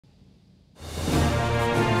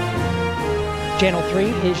Channel 3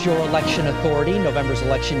 is your election authority. November's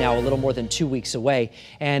election now a little more than 2 weeks away,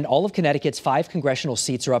 and all of Connecticut's 5 congressional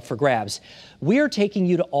seats are up for grabs. We are taking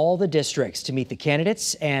you to all the districts to meet the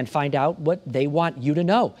candidates and find out what they want you to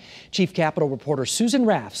know. Chief Capitol reporter Susan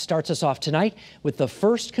Raff starts us off tonight with the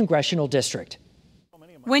 1st Congressional District.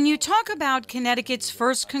 When you talk about Connecticut's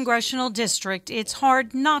 1st Congressional District, it's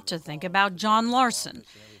hard not to think about John Larson.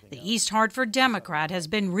 The East Hartford Democrat has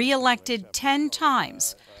been re-elected 10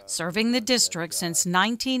 times, serving the district since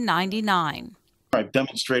 1999. I've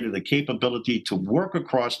demonstrated the capability to work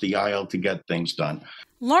across the aisle to get things done.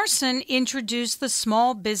 Larson introduced the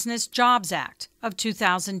Small Business Jobs Act of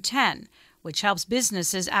 2010, which helps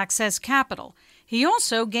businesses access capital. He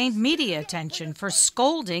also gained media attention for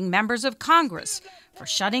scolding members of Congress for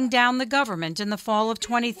shutting down the government in the fall of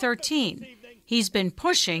 2013. He's been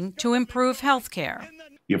pushing to improve health care.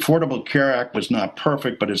 The Affordable Care Act was not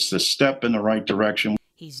perfect, but it's a step in the right direction.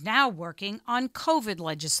 He's now working on COVID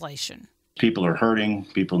legislation. People are hurting.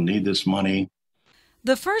 People need this money.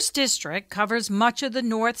 The 1st District covers much of the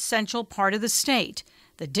north central part of the state.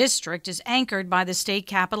 The district is anchored by the state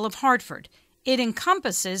capital of Hartford. It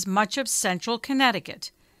encompasses much of central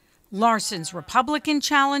Connecticut. Larson's Republican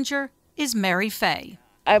challenger is Mary Fay.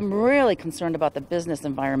 I'm really concerned about the business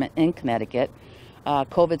environment in Connecticut.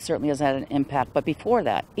 COVID certainly has had an impact, but before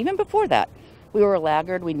that, even before that, we were a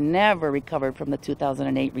laggard. We never recovered from the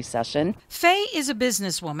 2008 recession. Fay is a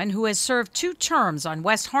businesswoman who has served 2 terms on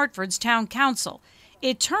West Hartford's town council.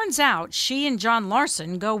 It turns out she and John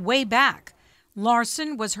Larson go way back.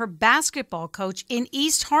 Larson was her basketball coach in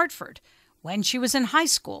East Hartford when she was in high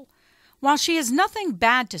school. While she has nothing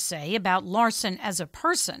bad to say about Larson as a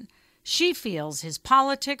person, she feels his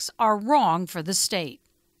politics are wrong for the state.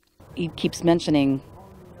 He keeps mentioning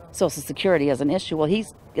Social Security as an issue. Well,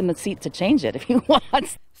 he's in the seat to change it if he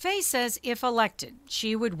wants. Fay says if elected,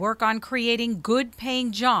 she would work on creating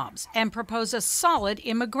good-paying jobs and propose a solid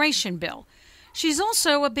immigration bill. She's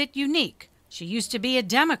also a bit unique. She used to be a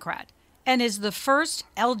Democrat and is the first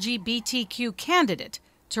LGBTQ candidate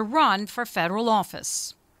to run for federal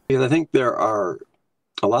office. I think there are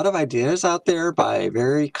a lot of ideas out there by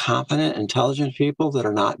very competent, intelligent people that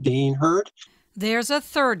are not being heard. There's a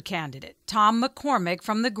 3rd candidate, Tom McCormick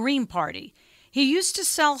from the Green Party. He used to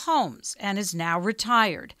sell homes and is now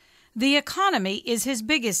retired. The economy is his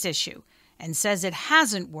biggest issue and says it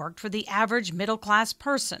hasn't worked for the average middle-class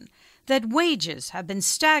person, that wages have been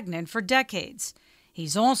stagnant for decades.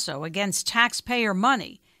 He's also against taxpayer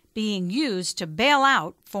money being used to bail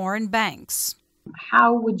out foreign banks.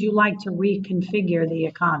 How would you like to reconfigure the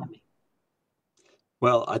economy?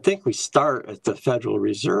 Well, I think we start at the Federal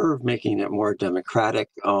Reserve, making it more democratic.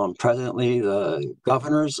 Presently, the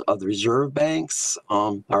governors of the reserve banks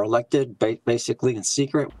are elected basically in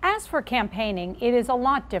secret. As for campaigning, it is a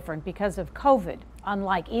lot different because of COVID.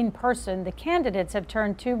 Unlike in person, the candidates have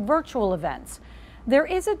turned to virtual events. There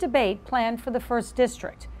is a debate planned for the 1st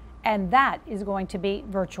District, and that is going to be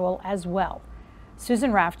virtual as well.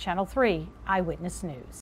 Susan Raff, Channel 3 Eyewitness News.